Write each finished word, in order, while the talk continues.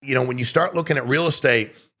when you start looking at real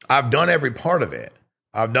estate, I've done every part of it.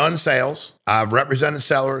 I've done sales. I've represented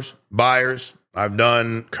sellers, buyers. I've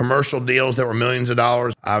done commercial deals that were millions of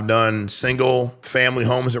dollars. I've done single family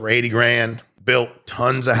homes that were 80 grand, built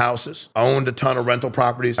tons of houses, owned a ton of rental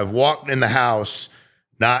properties. I've walked in the house,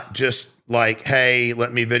 not just like, hey,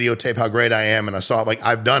 let me videotape how great I am. And I saw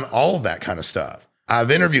I've done all of that kind of stuff. I've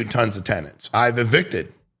interviewed tons of tenants. I've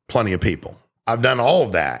evicted plenty of people. I've done all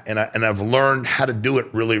of that, and I've learned how to do it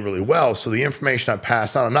really, really well. So the information I've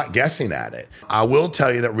passed on, I'm not guessing at it. I will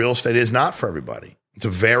tell you that real estate is not for everybody. It's a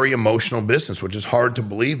very emotional business, which is hard to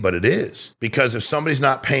believe, but it is. Because if somebody's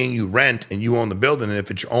not paying you rent and you own the building, and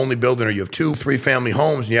if it's your only building or you have 2-3 family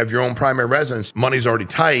homes and you have your own primary residence, money's already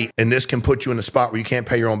tight, and this can put you in a spot where you can't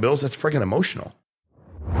pay your own bills, that's freaking emotional.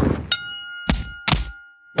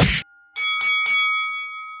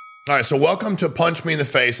 All right, so welcome to Punch Me in the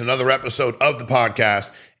Face, another episode of the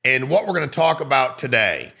podcast. And what we're going to talk about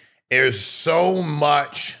today is so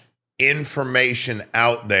much information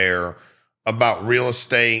out there about real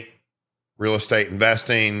estate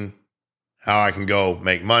investing, how I can go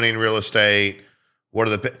make money in real estate,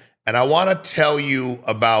 and I want to tell you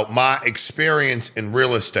about my experience in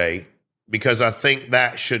real estate, because I think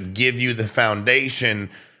that should give you the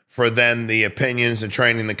foundation for then the opinions, the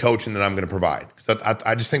training, the coaching that I'm going to provide. So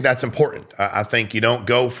I just think that's important. I think you don't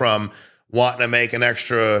go from wanting to make an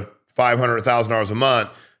extra $500,000 a month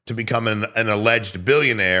to become an alleged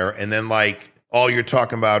billionaire, and then all you're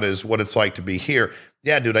talking about is what it's like to be here.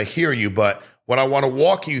 Yeah, dude, I hear you, but what I want to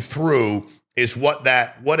walk you through is what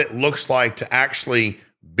it looks like to actually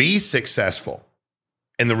be successful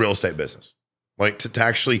in the real estate business, to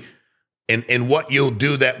actually. And what you'll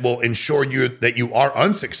do that will ensure that you are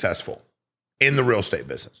unsuccessful in the real estate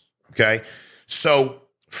business, okay? So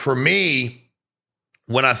for me,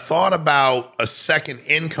 when I thought about a second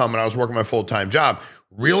income and I was working my full-time job,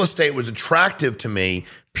 real estate was attractive to me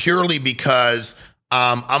purely because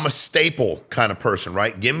I'm a staple kind of person,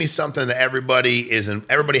 right? Give me something that everybody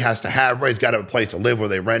has to have. Everybody's got to have a place to live, where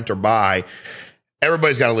they rent or buy.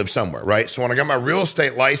 Everybody's got to live somewhere, right? So when I got my real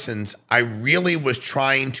estate license, I really was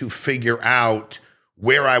trying to figure out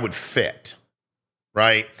where I would fit,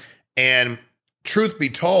 right? And truth be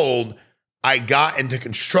told, I got into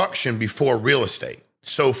construction before real estate.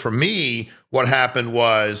 So for me, what happened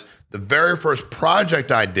was the very first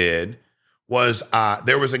project I did was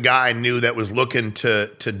there was a guy I knew that was looking to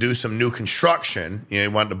do some new construction. He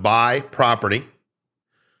wanted to buy property,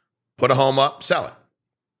 put a home up, sell it,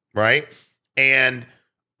 right? And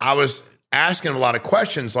I was asking him a lot of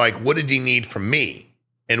questions, like, what did he need from me?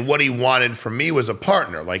 And what he wanted from me was a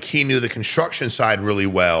partner. He knew the construction side really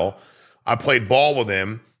well. I played ball with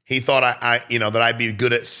him. He thought that I'd be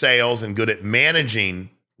good at sales and good at managing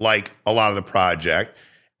a lot of the project.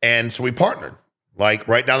 And so we partnered,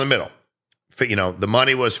 right down the middle. The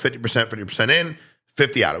money was 50% in,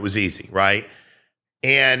 50 out. It was easy, right?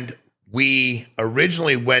 And we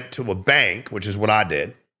originally went to a bank, which is what I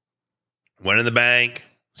did. Went in the bank,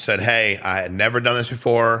 said, hey, I had never done this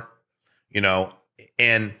before,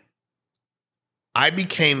 and I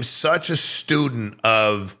became such a student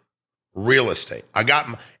of real estate.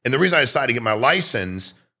 And the reason I decided to get my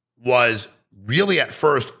license was really at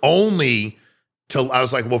first only till I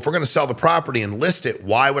was like, well, if we're going to sell the property and list it,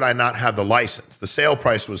 why would I not have the license? The sale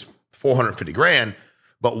price was $450,000,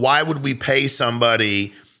 but why would we pay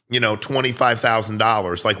somebody,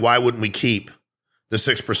 $25,000? Why wouldn't we keep the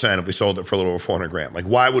 6% if we sold it for a little over $400,000?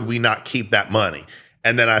 Why would we not keep that money?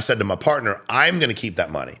 And then I said to my partner, I'm going to keep that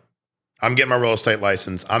money. I'm getting my real estate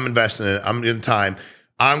license. I'm investing in it. I'm getting time.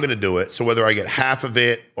 I'm going to do it. So whether I get half of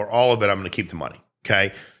it or all of it, I'm going to keep the money.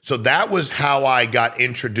 Okay. So that was how I got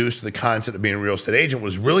introduced to the concept of being a real estate agent,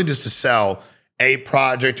 was really just to sell a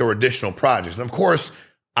project or additional projects. And of course,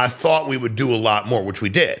 I thought we would do a lot more, which we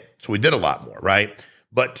did. So we did a lot more, right?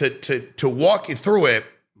 But to walk you through it,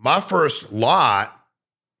 my first lot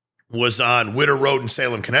was on Witter Road in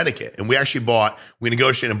Salem, Connecticut. And we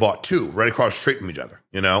negotiated and bought two right across the street from each other,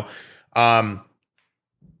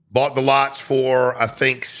 bought the lots for, I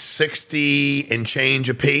think, $60 and change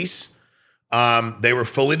a piece. They were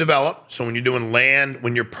fully developed. So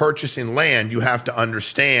when you're purchasing land, you have to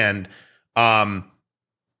understand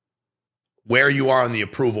where you are in the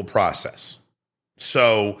approval process.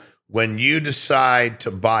 So when you decide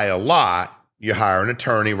to buy a lot, you hire an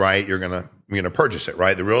attorney, right? You're going to purchase it,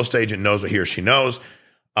 right? The real estate agent knows what he or she knows.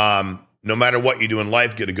 No matter what you do in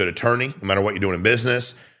life, get a good attorney, no matter what you're doing in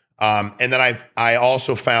business. And then I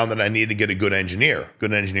also found that I needed to get a good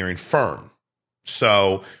engineering firm.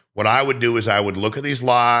 So what I would do is I would look at these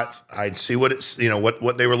lots. I'd see what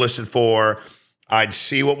they were listed for. I'd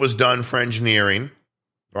see what was done for engineering.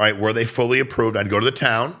 right? Were they fully approved? I'd go to the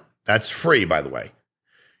town. That's free, by the way.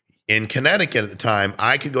 In Connecticut at the time,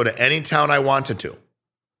 I could go to any town I wanted to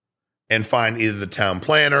and find either the town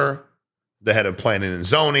planner, the head of planning and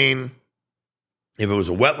zoning. If it was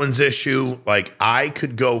a wetlands issue, like I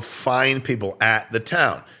could go find people at the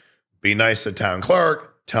town. Be nice to the town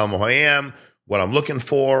clerk, tell them who I am, what I'm looking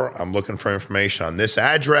for. I'm looking for information on this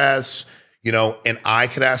address, and I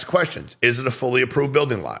could ask questions. Is it a fully approved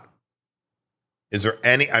building lot? Is there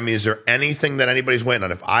anything that anybody's waiting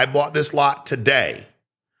on? If I bought this lot today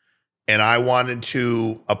and I wanted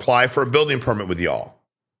to apply for a building permit with y'all,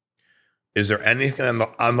 is there anything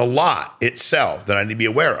on the lot itself that I need to be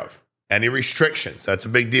aware of? Any restrictions? That's a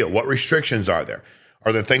big deal. What restrictions are there?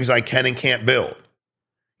 Are there things I can and can't build?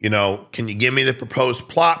 Can you give me the proposed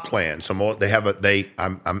plot plan?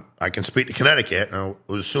 I can speak to Connecticut, and I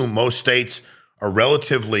would assume most states are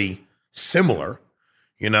relatively similar.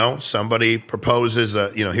 Somebody proposes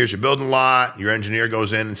here's your building lot. Your engineer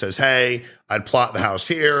goes in and says, hey, I'd plot the house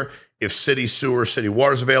here. If city sewer, city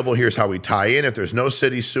water is available, here's how we tie in. If there's no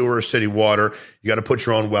city sewer, city water, you got to put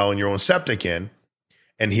your own well and your own septic in.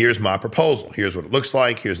 And here's my proposal. Here's what it looks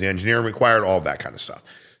like. Here's the engineering required, all of that kind of stuff.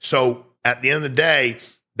 So at the end of the day,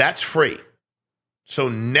 that's free. So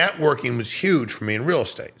networking was huge for me in real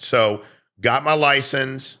estate. So got my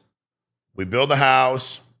license. We built the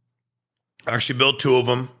house. I actually built two of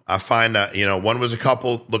them. I find one was a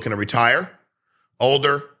couple looking to retire,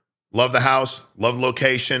 older, love the house, love the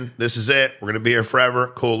location. This is it. We're going to be here forever.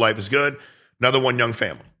 Cool. Life is good. Another one, young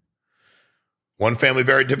family. One family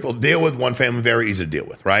very difficult to deal with. One family very easy to deal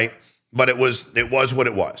with, right? But it was what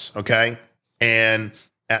it was, okay? And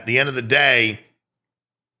at the end of the day,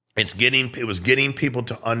 it was getting people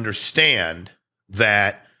to understand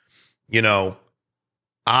that,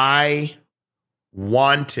 I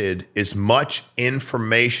wanted as much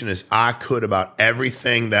information as I could about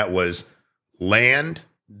everything that was land,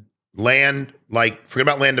 like forget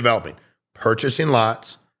about land developing, purchasing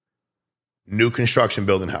lots, new construction,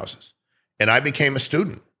 building houses. And I became a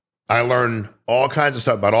student. I learned all kinds of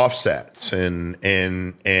stuff about offsets and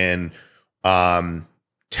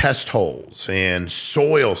test holes and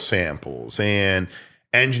soil samples and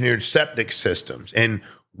engineered septic systems. And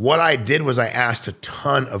what I did was I asked a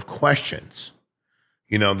ton of questions.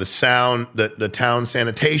 The town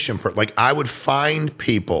sanitation, like I would find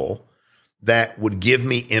people that would give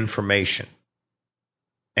me information.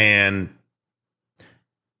 And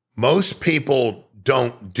most people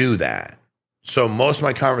don't do that. So most of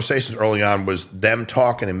my conversations early on was them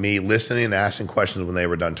talking to me, listening and asking questions when they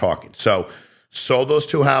were done talking. So sold those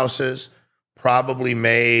two houses, probably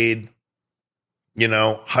made,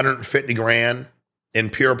 150 grand in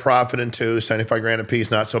pure profit in two, 75 grand a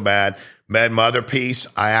piece, not so bad. Made my other piece.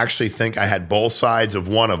 I actually think I had both sides of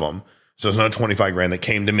one of them. So there's another 25 grand that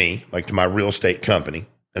came to me, like to my real estate company.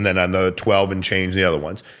 And then another 12 and change the other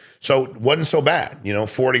ones. So it wasn't so bad.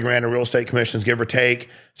 40 grand in real estate commissions, give or take.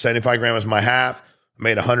 75 grand was my half. I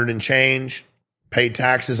made 100 and change, paid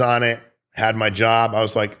taxes on it, had my job. I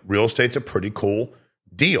was like, real estate's a pretty cool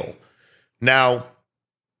deal. Now,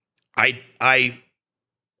 I'm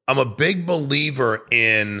a big believer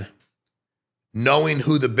in knowing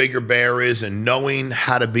who the bigger bear is and knowing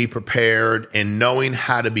how to be prepared and knowing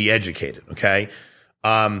how to be educated, okay?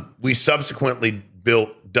 We subsequently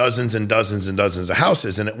built dozens and dozens and dozens of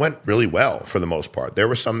houses, and it went really well for the most part. There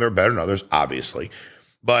were some that were better than others, obviously.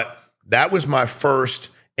 But that was my first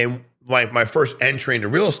my first entry into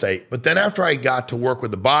real estate. But then after I got to work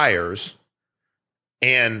with the buyers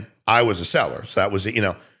and I was a seller, so that was,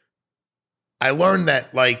 I learned that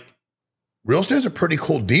real estate is a pretty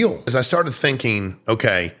cool deal. As I started thinking,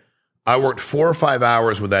 okay, I worked 4 or 5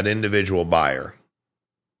 hours with that individual buyer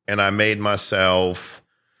and I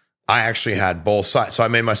actually had both sides. So I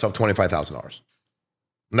made myself $25,000.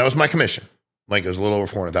 And that was my commission. It was a little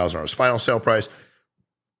over $400,000. Final sale price,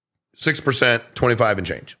 6%, 25 and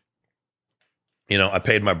change. I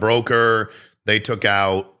paid my broker. They took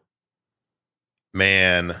out,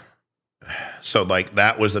 so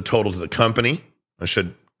that was the total to the company. I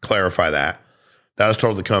should clarify that. That was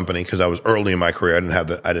total to the company because I was early in my career. I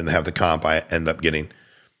didn't have the comp I ended up getting.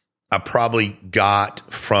 I probably got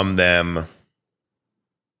from them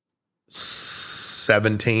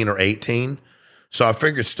 17 or 18. So I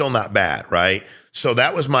figured still not bad, right? So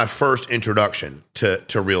that was my first introduction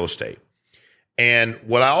to real estate. And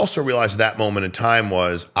what I also realized at that moment in time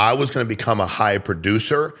was I was going to become a high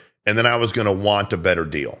producer and then I was going to want a better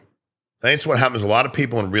deal. That's what happens. A lot of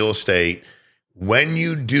people in real estate, when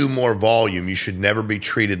you do more volume, you should never be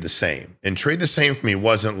treated the same. And treat the same for me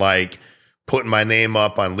wasn't like putting my name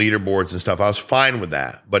up on leaderboards and stuff. I was fine with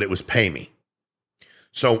that, but it was pay me.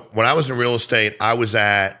 So when I was in real estate, I was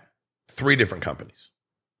at 3 different companies.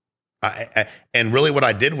 And really what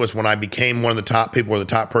I did was when I became one of the top people or the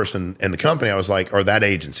top person in the company, I was like, or that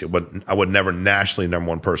agency, but I would never nationally number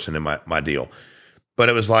one person in my deal. But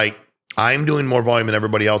it was like, I'm doing more volume than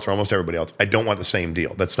everybody else or almost everybody else. I don't want the same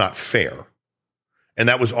deal. That's not fair. And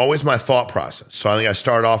that was always my thought process. So I think I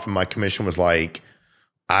started off and my commission was like,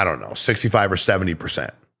 I don't know, 65 or 70%.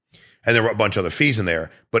 And there were a bunch of other fees in there.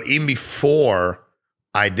 But even before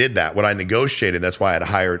I did that, what I negotiated, that's why I had a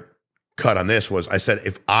higher cut on this, was I said,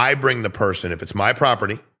 if I bring the person, if it's my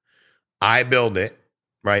property, I build it,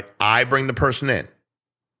 right? I bring the person in.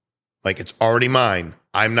 Like it's already mine.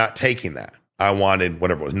 I'm not taking that. I wanted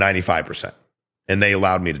whatever it was, 95%. And they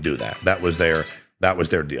allowed me to do that. That was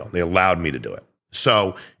their deal. They allowed me to do it.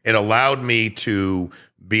 So it allowed me to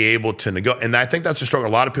be able to negotiate. And I think that's a struggle.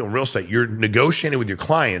 A lot of people in real estate, you're negotiating with your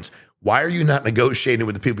clients. Why are you not negotiating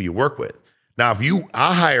with the people you work with? Now, if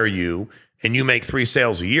I hire you and you make 3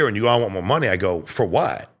 sales a year and you all want more money, I go, for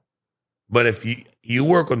what? But if you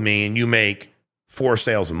work with me and you make 4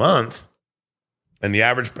 sales a month and the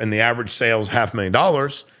average sales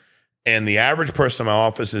 $500,000 and the average person in my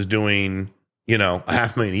office is doing,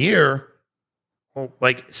 $500,000 a year, well,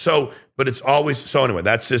 but it's always, so anyway,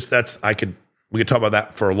 we could talk about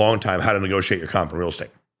that for a long time, how to negotiate your comp in real estate.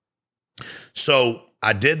 So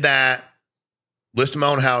I did that, listed my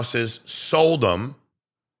own houses, sold them.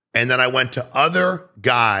 And then I went to other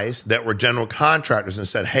guys that were general contractors and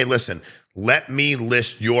said, hey, listen, let me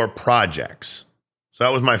list your projects. So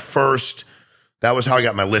that was how I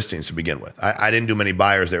got my listings to begin with. I didn't do many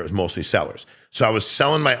buyers there. It was mostly sellers. So I was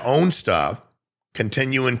selling my own stuff,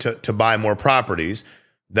 continuing to buy more properties.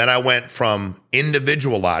 Then I went from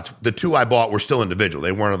individual lots. The 2 I bought were still individual.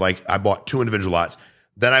 They weren't like I bought 2 individual lots.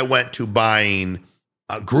 Then I went to buying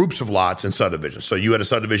groups of lots in subdivisions. So you had a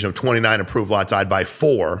subdivision of 29 approved lots. I'd buy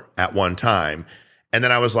 4 at one time. And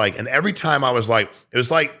then I was like, and every time I was like, it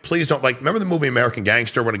was like, please don't, like, remember the movie American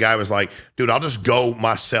Gangster when a guy was like, dude, I'll just go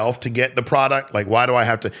myself to get the product. Like, why do I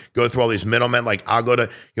have to go through all these middlemen? Like, I'll go to,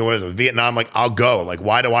 Vietnam, like, I'll go. Like,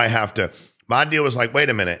 why do I have to? My deal was like, wait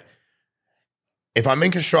a minute. If I'm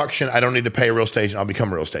in construction, I don't need to pay a real estate agent. I'll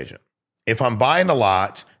become a real estate agent. If I'm buying a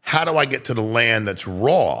lot, how do I get to the land that's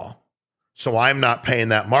raw? So I'm not paying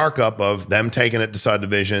that markup of them taking it to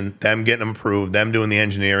subdivision, them getting them approved, them doing the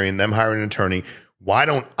engineering, them hiring an attorney. Why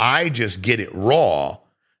don't I just get it raw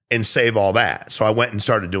and save all that? So I went and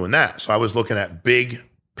started doing that. So I was looking at big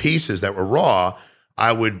pieces that were raw.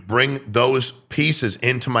 I would bring those pieces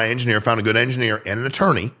into my engineer, found a good engineer and an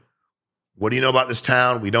attorney. What do you know about this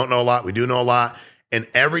town? We don't know a lot. We do know a lot. And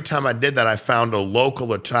every time I did that, I found a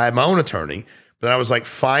local, I had my own attorney. But I was like,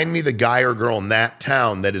 find me the guy or girl in that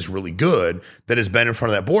town that is really good, that has been in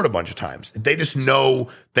front of that board a bunch of times. They just know,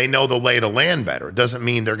 they know the lay of the land better. It doesn't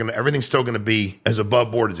mean everything's still going to be as above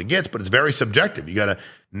board as it gets, but it's very subjective. You got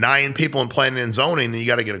 9 people in planning and zoning, and you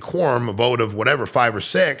got to get a quorum, a vote of whatever, 5 or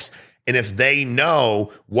 6. And if they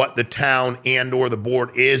know what the town and or the board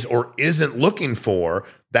is or isn't looking for,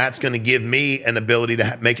 that's going to give me an ability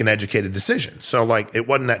to make an educated decision. So like, it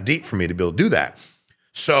wasn't that deep for me to be able to do that.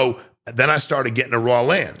 So then I started getting a raw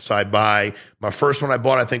land. So I'd buy, my first one I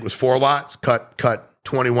bought, I think was 4 lots, cut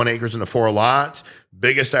 21 acres into 4 lots.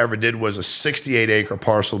 Biggest I ever did was a 68 acre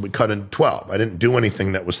parcel we cut into 12. I didn't do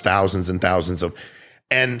anything that was thousands and thousands of,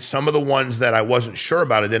 and some of the ones that I wasn't sure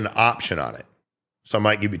about, I did an option on it. So I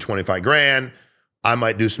might give you 25 grand. I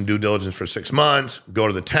might do some due diligence for 6 months, go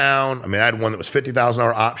to the town. I mean, I had one that was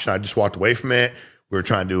 $50,000 option. I just walked away from it. We were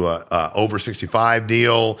trying to do a over 65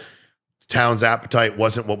 deal. Town's appetite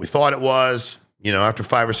wasn't what we thought it was. After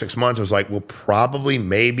 5 or 6 months, I was like, we'll probably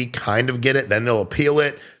maybe kind of get it. Then they'll appeal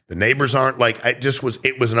it. The neighbors aren't like,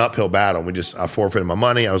 it was an uphill battle. I forfeited my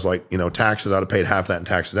money. I was like, taxes, I'd have paid half that in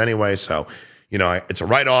taxes anyway. So, it's a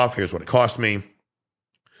write-off. Here's what it cost me.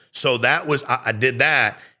 So I did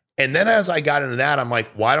that. And then as I got into that, I'm like,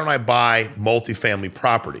 why don't I buy multifamily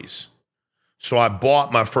properties? So I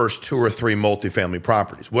bought my first 2 or 3 multifamily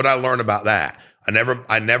properties. What did I learn about that?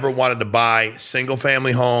 I never wanted to buy single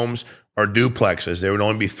family homes or duplexes. There would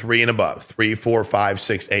only be 3 and above, 3, 4, 5,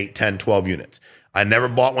 6, 8, 10, 12 units. I never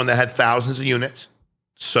bought one that had thousands of units.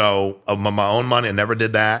 So of my own money, I never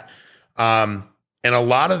did that. And a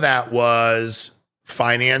lot of that was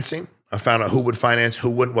financing. I found out who would finance, who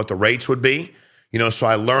wouldn't, what the rates would be. So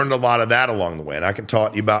I learned a lot of that along the way. And I can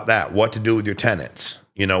talk to you about that, what to do with your tenants.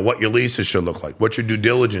 What your leases should look like, what your due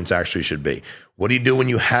diligence actually should be. What do you do when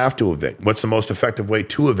you have to evict? What's the most effective way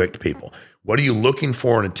to evict people? What are you looking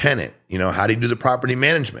for in a tenant? How do you do the property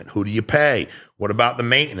management? Who do you pay? What about the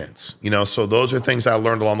maintenance? So those are things I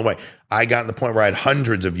learned along the way. I got to the point where I had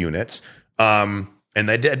hundreds of units. And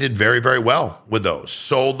they did very, very well with those.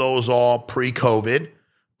 Sold those all pre-COVID.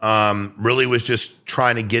 Really was just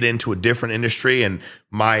trying to get into a different industry, and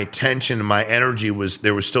my attention and my energy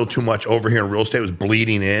there was still too much over here in real estate. It was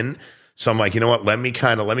bleeding in. So I'm like, you know what? Let me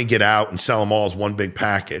get out and sell them all as one big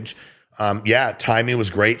package. Timing was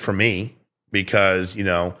great for me because,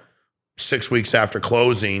 6 weeks after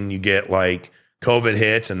closing, you get like COVID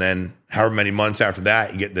hits, and then however many months after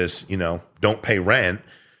that, you get this, don't pay rent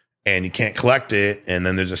and you can't collect it. And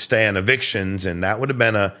then there's a stay on evictions. And that'd have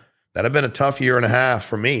been a tough year and a half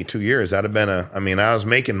for me, 2 years. I was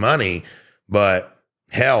making money, but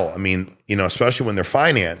hell, especially when they're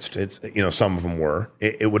financed, it's, some of them were,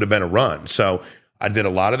 it would have been a run. So I did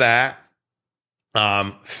a lot of that,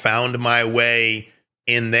 found my way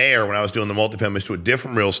in there when I was doing the multifamilies to a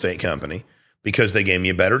different real estate company because they gave me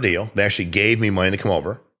a better deal. They actually gave me money to come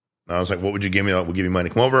over. I was like, what would you give me? We'll give you money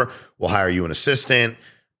to come over. We'll hire you an assistant.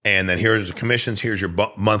 And then here's the commissions. Here's your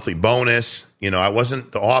monthly bonus.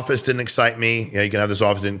 The office didn't excite me. You can have this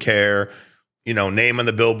office, didn't care. Name on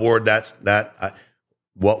the billboard.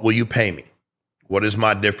 What will you pay me? What is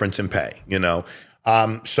my difference in pay?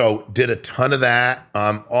 So did a ton of that.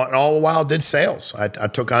 All the while did sales. I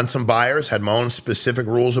took on some buyers, had my own specific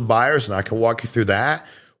rules of buyers, and I can walk you through that.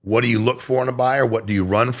 What do you look for in a buyer? What do you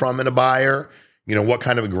run from in a buyer? What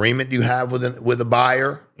kind of agreement do you have with a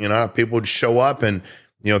buyer? People would show up and,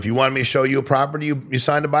 if you wanted me to show you a property, you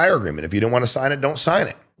signed a buyer agreement. If you didn't want to sign it, don't sign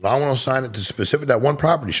it. If I want to sign it to specific that one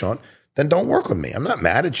property, Sean, then don't work with me. I'm not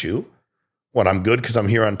mad at you. What, I'm good because I'm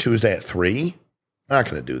here on Tuesday at 3? I'm not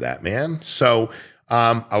going to do that, man. So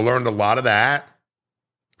I learned a lot of that,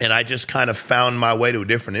 and I just kind of found my way to a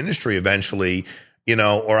different industry eventually,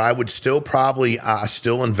 or I would still probably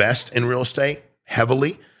still invest in real estate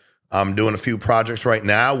heavily. I'm doing a few projects right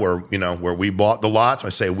now where we bought the lots. When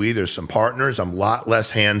I say we, there's some partners. I'm a lot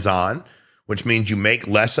less hands-on, which means you make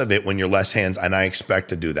less of it when you're less hands-on, and I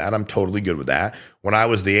expect to do that. I'm totally good with that. When I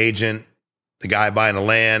was the agent, the guy buying the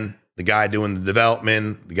land, the guy doing the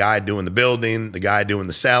development, the guy doing the building, the guy doing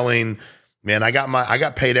the selling, man, I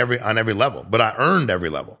got paid on every level, but I earned every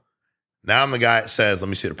level. Now I'm the guy that says, let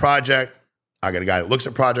me see the project. I got a guy that looks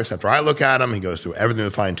at projects. After I look at them, he goes through everything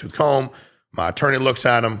with a fine-tooth comb. My attorney looks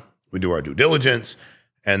at them. We do our due diligence.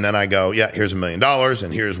 And then I go, yeah, here's $1 million.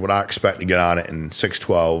 And here's what I expect to get on it in 6,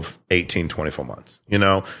 12, 18, 24 months,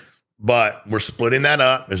 but we're splitting that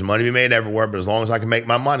up. There's money to be made everywhere. But as long as I can make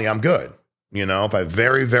my money, I'm good. If I have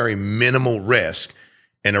very, very minimal risk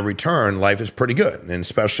and a return, life is pretty good. And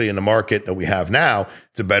especially in the market that we have now,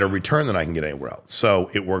 it's a better return than I can get anywhere else. So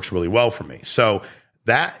it works really well for me. So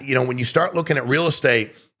that, when you start looking at real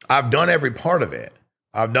estate, I've done every part of it.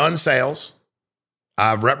 I've done sales.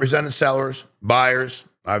 I've represented sellers, buyers.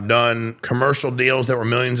 I've done commercial deals that were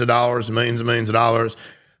millions of dollars, millions and millions of dollars.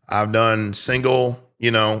 I've done single,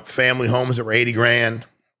 family homes that were 80 grand.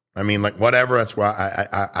 Whatever. That's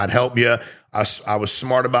why I'd help you. I was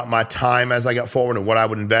smart about my time as I got forward and what I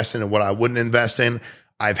would invest in and what I wouldn't invest in.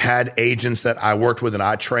 I've had agents that I worked with and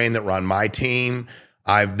I trained that were on my team.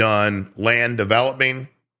 I've done land developing.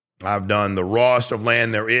 I've done the rawest of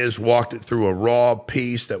land there is, walked it through a raw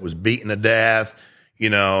piece that was beaten to death,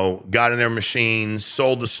 got in their machines,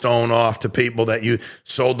 sold the stone off to people that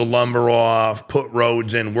sold the lumber off, put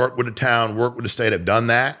roads in, worked with the town, worked with the state. I've done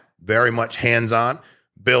that, very much hands-on,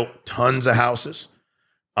 built tons of houses,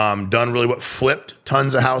 done really what, flipped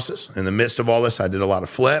tons of houses. In the midst of all this, I did a lot of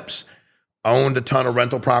flips, owned a ton of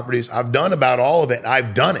rental properties. I've done about all of it.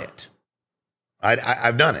 I've done it.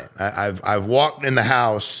 I've done it. I've walked in the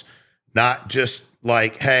house, not just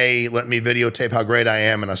like, hey, let me videotape how great I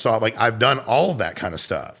am. And I saw it. I've done all of that kind of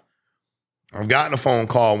stuff. I've gotten a phone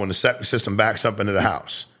call when the septic system backs up into the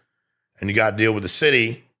house and you got to deal with the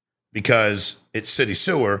city because it's city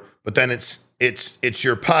sewer, but then it's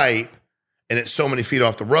your pipe and it's so many feet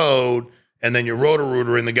off the road. And then your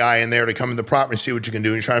Roto-Rooter and the guy in there to come in the property and see what you can do.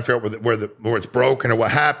 And you're trying to figure out where it's broken or what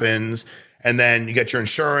happens. And then you get your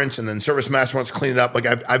insurance and then Service Master wants to clean it up.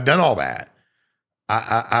 I've done all that.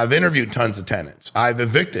 I've interviewed tons of tenants. I've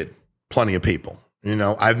evicted plenty of people.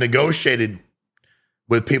 I've negotiated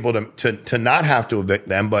with people to not have to evict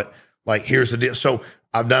them, but here's the deal. So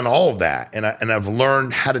I've done all of that and I've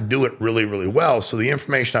learned how to do it really, really well. So the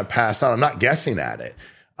information I passed on, I'm not guessing at it.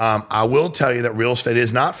 I will tell you that real estate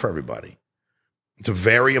is not for everybody. It's a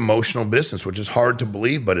very emotional business, which is hard to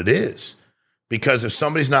believe, but it is. Because if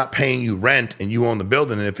somebody's not paying you rent and you own the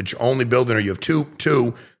building, and if it's your only building or you have two,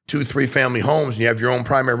 3 family homes and you have your own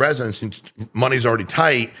primary residence and money's already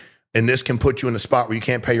tight, and this can put you in a spot where you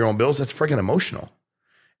can't pay your own bills, that's freaking emotional.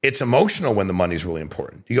 it's emotional when the money's really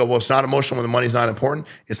important. You go, well, it's not emotional when the money's not important.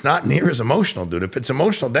 It's not near as emotional, dude. If it's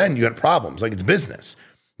emotional, then you got problems. Like, it's business.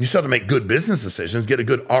 You still have to make good business decisions, get a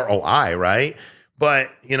good ROI, right? But,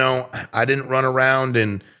 I didn't run around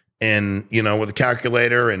and with a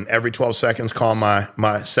calculator and every 12 seconds call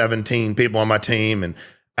my 17 people on my team and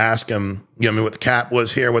ask them, what the cap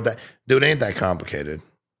was here, what that. Dude, it ain't that complicated.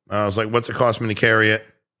 I was like, what's it cost me to carry it?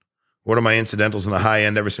 What are my incidentals in the high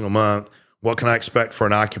end every single month? What can I expect for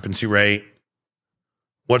an occupancy rate?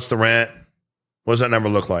 What's the rent? What does that number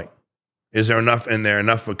look like? Is there enough in there,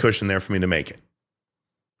 enough of a cushion there for me to make it?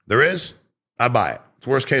 There is, I buy it. It's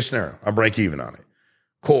worst case scenario. I'll break even on it.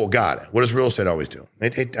 Cool, got it. What does real estate always do?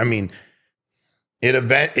 It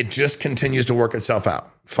just continues to work itself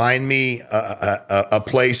out. Find me a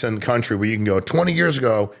place in the country where you can go. 20 years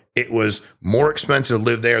ago, it was more expensive to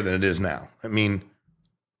live there than it is now.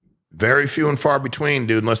 Very few and far between,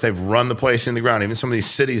 dude, unless they've run the place in the ground. Even some of these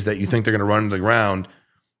cities that you think they're going to run into the ground,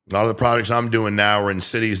 a lot of the projects I'm doing now are in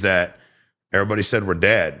cities that everybody said were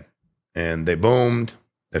dead. And they boomed,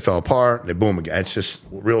 they fell apart, they boom again. It's just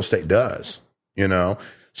what real estate does,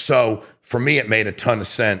 So for me, it made a ton of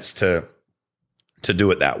sense to do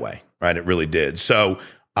it that way, right? It really did. So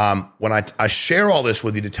when I share all this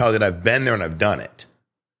with you to tell you that I've been there and I've done it,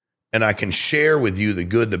 and I can share with you the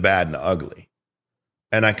good, the bad, and the ugly.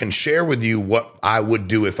 And I can share with you what I would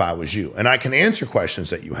do if I was you. And I can answer questions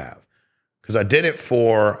that you have. Because I did it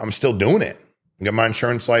I'm still doing it. I got my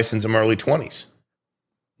insurance license in my early 20s.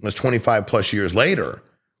 It was 25 plus years later.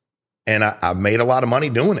 And I've made a lot of money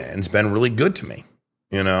doing it. And it's been really good to me,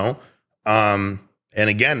 And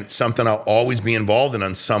again, it's something I'll always be involved in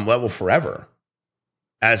on some level forever.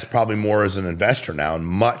 As probably more as an investor now. And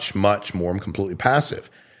much, much more. I'm completely passive.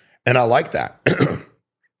 And I like that.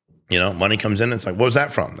 Money comes in and it's like, what was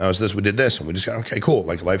that from? That was this, we did this. And we just got, okay, cool.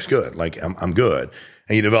 Like, life's good. Like, I'm good.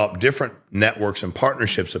 And you develop different networks and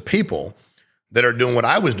partnerships of people that are doing what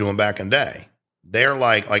I was doing back in the day. They're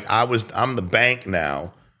I'm the bank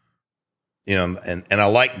now, and I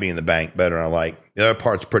like being the bank better. And I like the other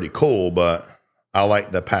part's pretty cool, but I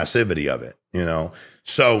like the passivity of it,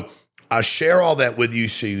 So I share all that with you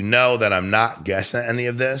so you know that I'm not guessing at any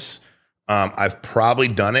of this. I've probably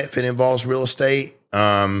done it if it involves real estate.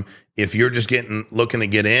 If you're just looking to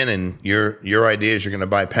get in and your idea is you're going to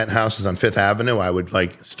buy penthouses on Fifth Avenue, I would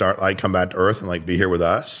come back to earth and be here with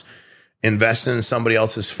us. Investing in somebody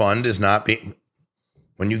else's fund is not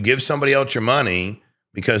when you give somebody else your money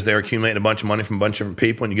because they're accumulating a bunch of money from a bunch of different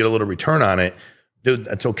people and you get a little return on it, dude,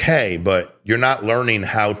 that's okay. But you're not learning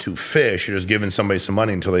how to fish. You're just giving somebody some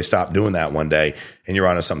money until they stop doing that one day and you're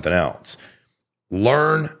on to something else.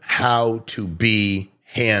 Learn how to be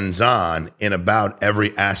hands-on in about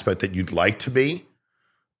every aspect that you'd like to be,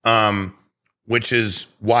 which is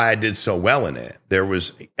why I did so well in it.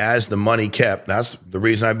 As the money kept, that's the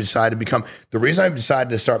reason I decided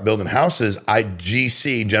to start building houses. I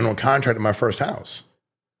general contracted my first house.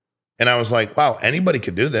 And I was like, wow, anybody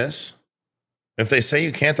could do this. If they say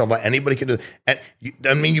you can't, anybody could do it. And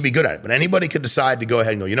doesn't mean you'd be good at it, but anybody could decide to go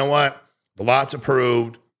ahead and go, you know what? The lot's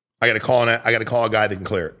approved. I got to call a guy that can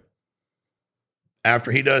clear it.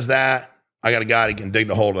 After he does that, I got a guy that can dig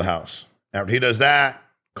the hole to the house. After he does that,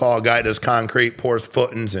 call a guy that does concrete, pours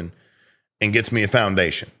footings, and gets me a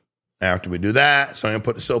foundation. After we do that, so I'm going to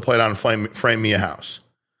put the sill plate on and frame me a house.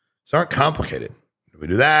 It's not complicated. We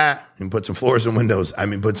do that and put some floors and windows.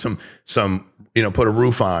 Put put a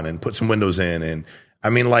roof on and put some windows in. And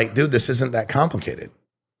dude, this isn't that complicated.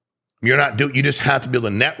 You just have to be able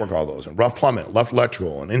to network all those and rough plumbing, rough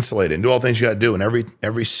electrical and insulate and do all the things you got to do. And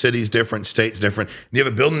every city's different, state's different. You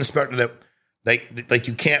have a building inspector that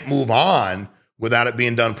you can't move on without it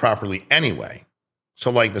being done properly anyway.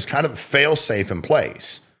 So there's kind of a fail safe in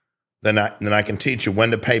place. Then I can teach you when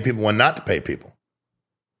to pay people, when not to pay people.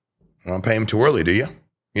 You don't pay them too early, do you?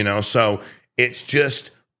 So it's just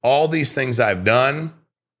all these things I've done.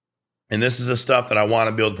 And this is the stuff that I want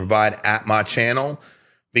to be able to provide at my channel.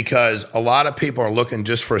 Because a lot of people are looking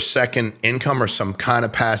just for a second income or some kind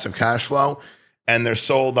of passive cash flow, and they're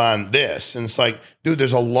sold on this. And it's like, dude,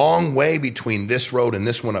 there's a long way between this road and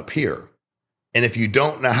this one up here. And if you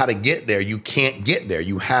don't know how to get there, you can't get there.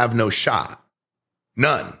 You have no shot.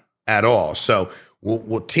 None at all. So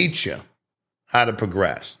we'll teach you how to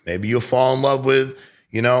progress. Maybe you'll fall in love with,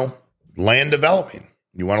 land developing.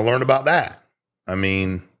 You want to learn about that. I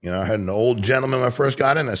had an old gentleman when I first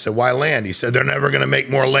got in. I said, why land? He said, they're never going to make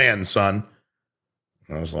more land, son.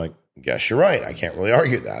 And I was like, guess you're right. I can't really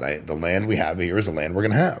argue that. The land we have here is the land we're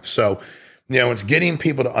going to have. So, it's getting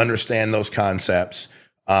people to understand those concepts.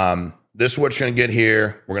 This is what you're going to get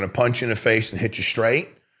here. We're going to punch you in the face and hit you straight.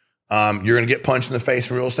 You're going to get punched in the face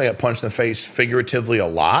in real estate. I get punched in the face figuratively a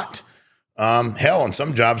lot. Hell, on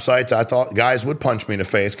some job sites, I thought guys would punch me in the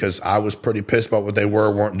face because I was pretty pissed about what they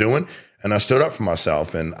weren't doing. And I stood up for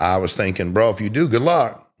myself. And I was thinking, bro, if you do, good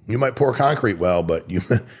luck. You might pour concrete well, but you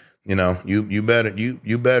better.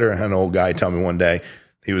 I had an old guy tell me one day,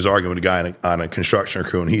 he was arguing with a guy on a construction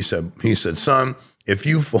crew, and he said, son, if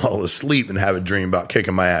you fall asleep and have a dream about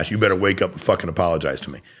kicking my ass, you better wake up and fucking apologize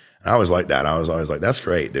to me. And I was like that. I was always like, that's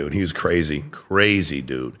great, dude. He was crazy,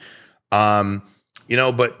 dude.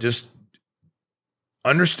 But just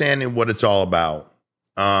understanding what it's all about.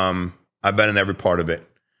 I've been in every part of it.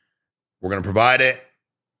 We're going to provide it.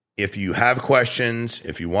 If you have questions,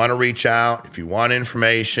 if you want to reach out, if you want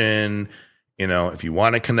information, if you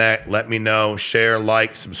want to connect, let me know. Share,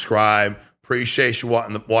 like, subscribe. Appreciate you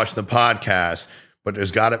watching the podcast. But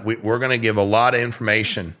we're going to give a lot of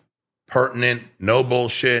information, pertinent, no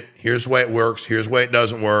bullshit. Here's the way it works. Here's the way it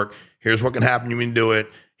doesn't work. Here's what can happen when you do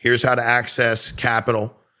it. Here's how to access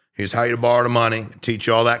capital. Here's how you borrow the money. Teach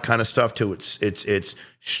you all that kind of stuff too. It's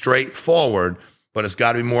straightforward, but it's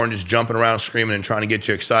got to be more than just jumping around, screaming, and trying to get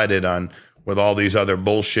you excited with all these other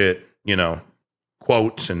bullshit,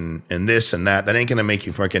 quotes and this and that. That ain't going to make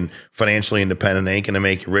you fucking financially independent. It ain't going to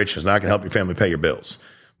make you rich. It's not going to help your family pay your bills.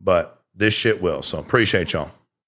 But this shit will. So appreciate y'all.